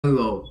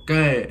Hello,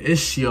 gang,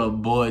 it's your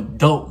boy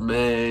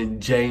DopeMannn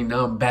Jane.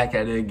 I'm back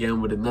at it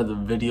again with another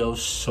video.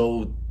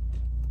 So,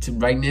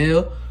 right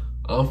now,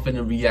 I'm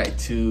finna react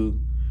to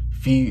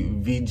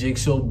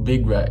Vjixxle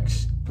Big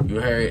Racks.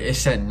 You heard?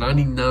 It's at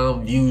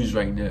 99 views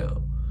right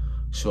now.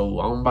 So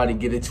I'm about to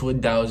get it to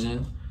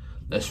 1,000.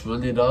 Let's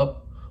run it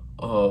up.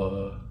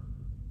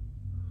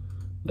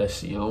 Let's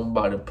see. I'm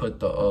about to put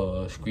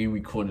the screen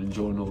recording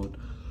joint on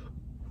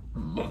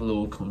my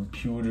little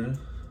computer.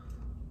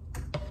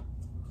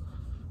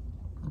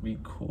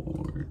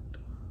 Record.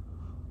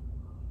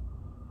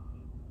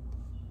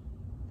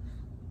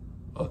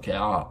 Okay,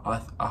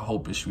 I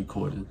hope it's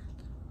recording.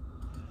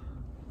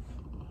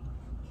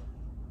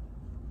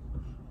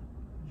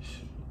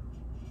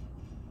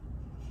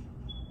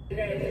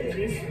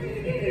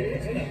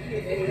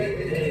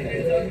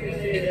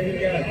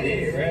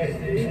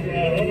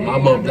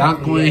 Mama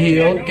Blanco in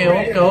here. Okay.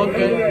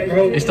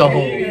 It's the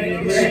whole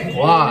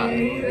squad.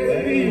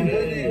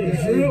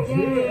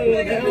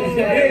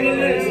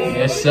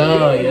 Yes,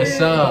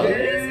 sir.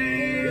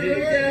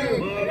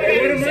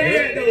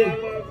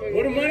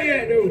 Where the money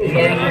at, though?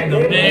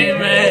 The Big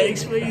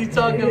Racks, what you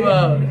talking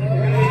about?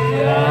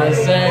 Yes,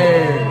 sir.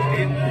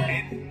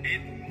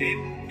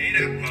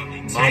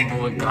 My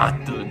boy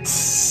got the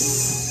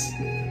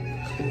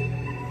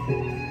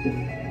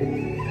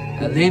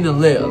Elena,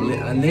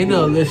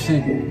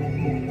 listen.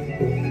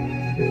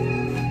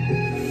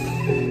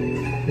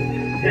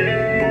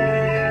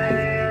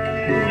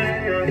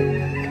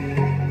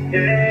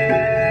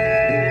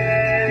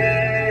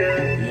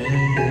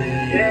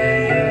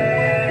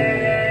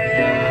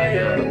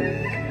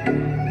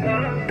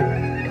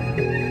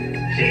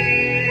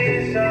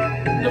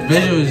 The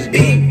visual is good.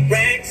 Big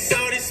racks,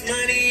 all this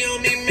money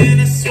on me, man.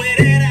 I swear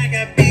that I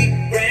got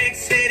big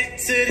racks, headed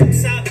to the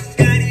top.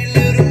 Got these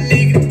little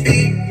nigga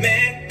big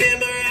man,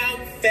 remember I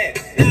was fat.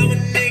 Now a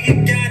nigga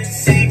got a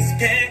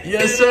six-pack.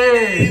 Yes, sir.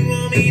 They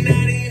want me,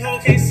 now these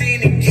hoes can't seem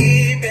to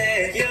get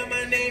back. Yeah,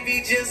 my name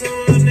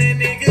Vjixxle, I'm that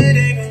nigga,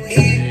 they gon'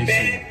 hit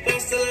back.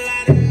 Lost a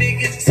lot of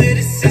niggas to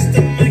the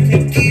system, I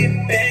can't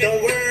get back.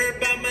 Don't worry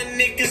about my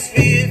niggas,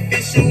 we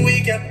official,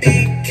 we got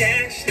big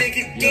cash.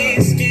 Nigga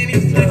getting skinny,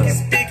 like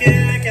it's bigger.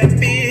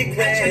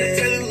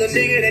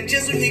 Nigga that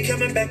just when he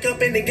coming back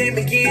up in the game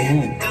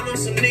again. I know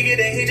some nigga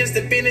that he just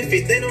a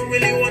benefit. They don't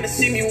really want to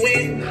see me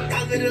win.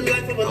 I live the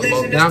life of a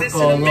legend. That's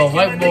a little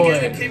white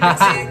boy.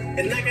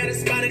 And I got a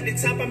spot at the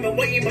top. I've been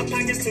waiting. My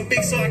pocket's too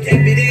big, so I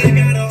can't fit in.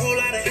 I got a whole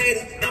lot of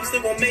haters. I'm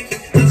still gonna make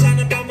it. I'm trying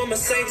to buy my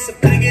Mercedes.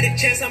 If I get a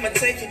chance, I'ma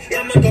take it.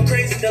 I'ma go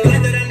crazy. The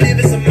life that I live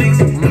is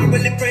amazing. I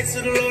really pray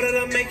to the Lord that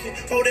I make it.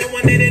 Hold that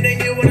one day that they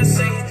hear what I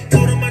say.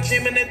 Told them my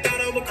dream and they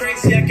thought I was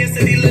crazy. I guess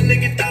that these little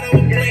niggas thought I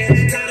was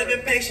playing. Tired of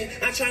impatient.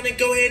 I'm trying to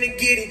go ahead and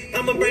get it.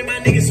 I'ma bring my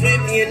niggas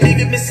with me. A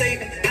nigga been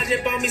saving. I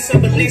just bought me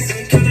some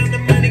Balenciaga. Count out the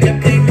money,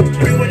 got paid.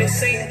 Real what they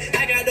saying.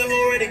 I got the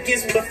whole right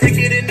against me, but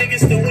freaking the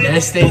niggas to win.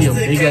 That stadium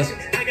big as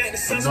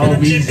for no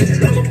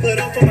reason. I'ma put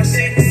on for my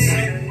city.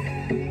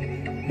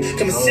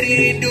 Come on, city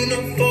ain't do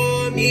nothing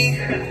for me.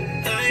 I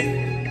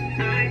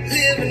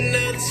live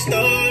another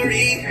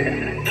story.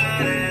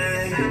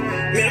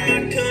 Remember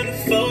I couldn't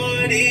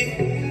afford it,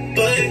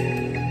 but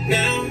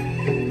now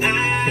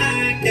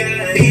I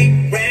got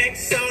big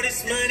racks. All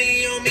this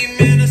money on me,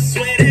 man. I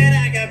swear that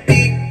I got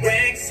big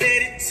racks.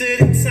 Headed to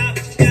the top.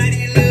 Got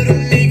these little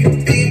nigga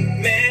big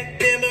man.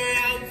 Remember I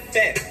was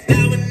fat.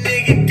 Now a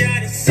nigga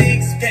got a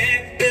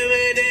six-pack.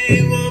 Remember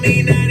they want me,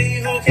 now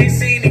these hoes can't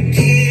seem to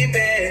get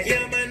back.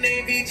 Yeah, my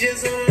name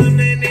Vjixxle, I'm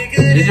that nigga.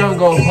 This don't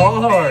go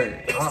hard.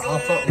 I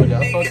fuck with it.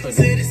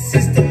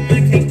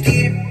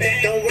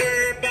 Don't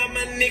worry about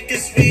my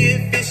niggas, we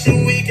official,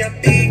 we got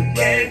big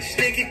cash.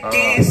 Nigga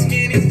getting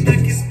skinny,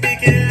 like it's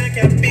bigger, I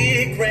got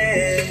big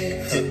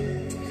racks.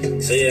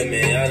 So yeah,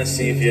 man, y'all done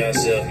see for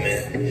yourself,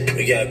 man.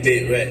 We got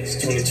big racks.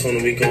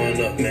 2020, we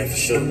going up, man, for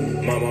sure.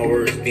 My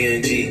words,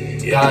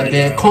 BNG.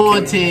 Goddamn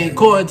quarantine.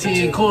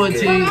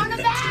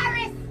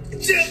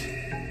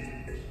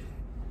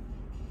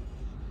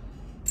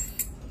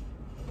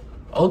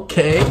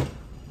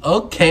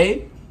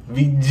 Okay.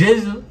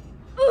 Vjixxle.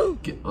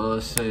 Get what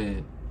I'm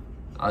saying.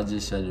 I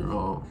just said it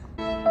wrong.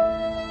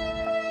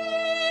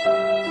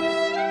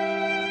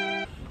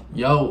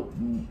 Yo,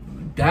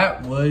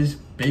 that was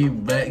Big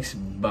Racks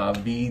by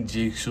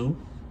Vjixxle.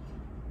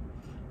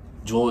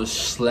 Joint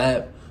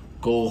slap,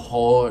 go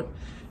hard.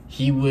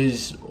 He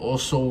was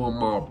also on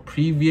my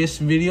previous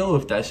video,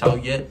 if that's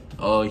out yet.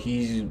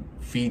 He's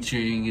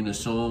featuring in a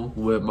song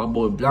with my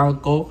boy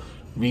Blanco.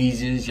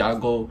 Reasons, y'all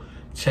go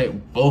check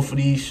both of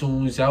these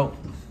songs out.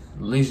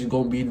 Links is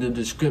gonna be in the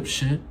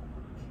description.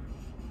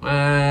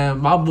 Man,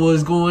 my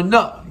boy's going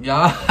up,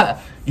 y'all.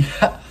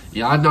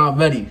 Y'all not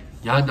ready.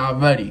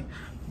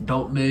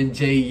 DopeMannn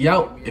J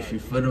out. If you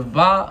feel the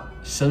vibe,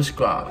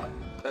 subscribe.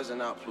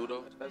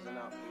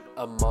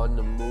 I'm on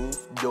the move,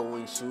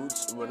 doing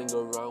shoots, running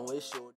around with shorts.